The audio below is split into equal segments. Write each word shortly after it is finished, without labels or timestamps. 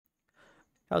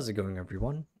How's it going,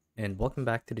 everyone? And welcome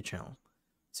back to the channel.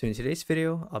 So in today's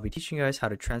video, I'll be teaching you guys how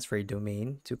to transfer a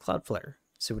domain to Cloudflare.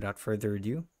 So without further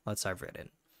ado, let's dive right in.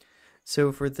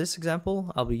 So for this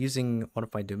example, I'll be using one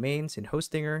of my domains in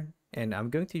Hostinger, and I'm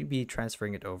going to be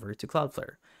transferring it over to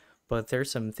Cloudflare. But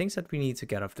there's some things that we need to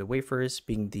get off the way first,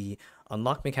 being the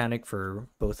unlock mechanic for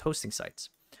both hosting sites.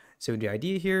 So the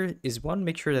idea here is one,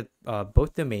 make sure that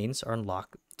both domains are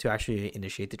unlocked to actually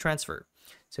initiate the transfer.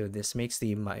 So this makes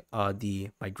the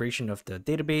migration of the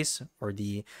database or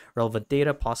the relevant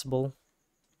data possible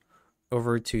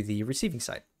over to the receiving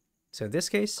side. So in this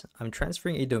case, I'm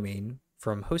transferring a domain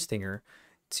from Hostinger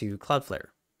to Cloudflare.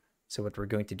 So what we're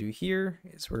going to do here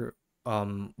is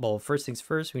well, first things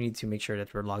first, we need to make sure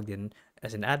that we're logged in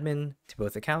as an admin to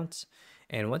both accounts.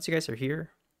 And once you guys are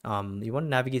here, you want to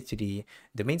navigate to the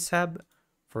domains tab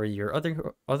for your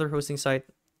other hosting site.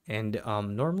 And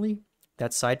normally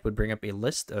that site would bring up a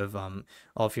list of all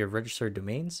of your registered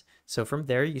domains. So from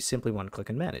there, you simply want to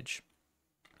click on manage.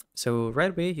 So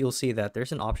right away, you'll see that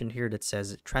there's an option here that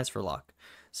says transfer lock.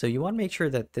 So you want to make sure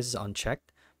that this is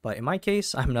unchecked. But in my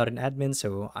case, I'm not an admin,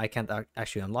 so I can't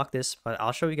actually unlock this, but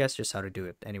I'll show you guys just how to do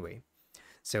it anyway.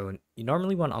 So you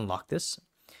normally want to unlock this,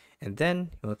 and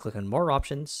then you want to click on more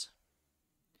options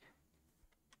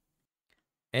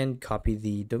and copy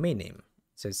the domain name.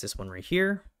 So it's this one right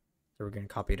here. So we're going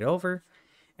to copy it over,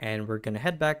 and we're going to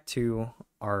head back to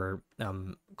our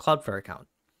Cloudflare account.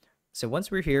 So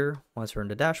once we're here, once we're in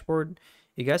the dashboard,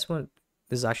 you guys want,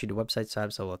 this is actually the website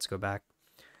tab, so let's go back.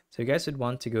 So you guys would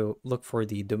want to go look for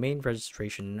the domain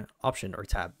registration option or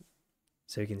tab.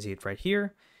 So you can see it right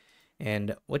here.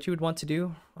 And what you would want to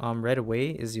do right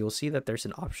away is you'll see that there's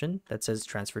an option that says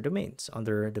transfer domains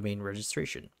under domain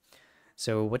registration.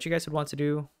 So what you guys would want to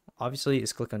do, obviously,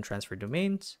 is click on transfer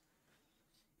domains.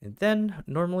 And then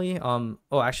normally,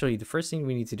 actually, the first thing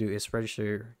we need to do is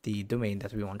register the domain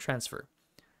that we want to transfer.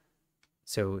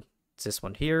 So it's this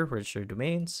one here, register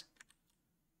domains.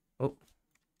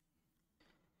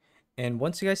 And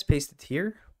once you guys paste it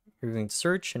here, you're going to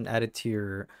search and add it to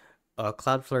your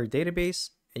Cloudflare database.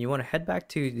 And you want to head back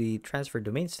to the transfer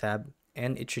domains tab,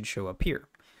 and it should show up here.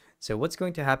 So what's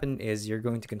going to happen is you're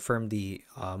going to confirm the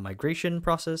migration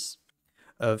process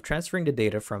of transferring the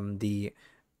data from the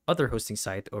other hosting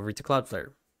site over to Cloudflare.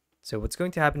 So what's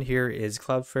going to happen here is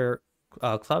Cloudflare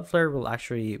will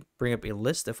actually bring up a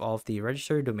list of all of the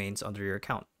registered domains under your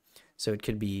account. So it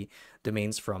could be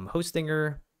domains from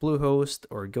Hostinger, Bluehost,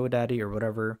 or GoDaddy, or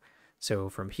whatever. So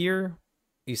from here,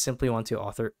 you simply want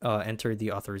to enter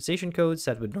the authorization codes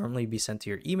that would normally be sent to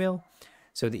your email.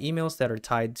 So the emails that are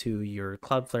tied to your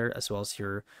Cloudflare as well as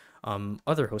your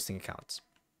other hosting accounts.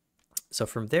 So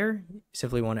from there, you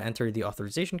simply want to enter the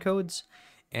authorization codes,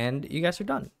 and you guys are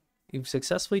done. You've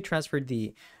successfully transferred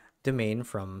the domain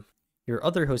from your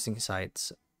other hosting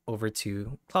sites over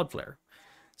to Cloudflare.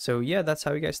 So yeah, that's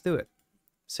how you guys do it.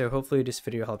 So hopefully this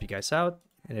video helped you guys out.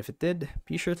 And if it did,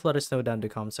 be sure to let us know down in the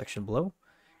comment section below.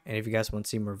 And if you guys want to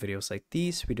see more videos like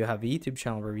these, we do have a YouTube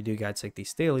channel where we do guides like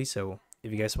these daily. So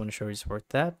if you guys want to show your support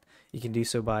to that, you can do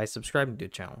so by subscribing to the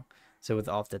channel. So with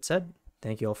all of that said,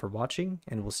 thank you all for watching,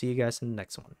 and we'll see you guys in the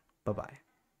next one. Bye-bye.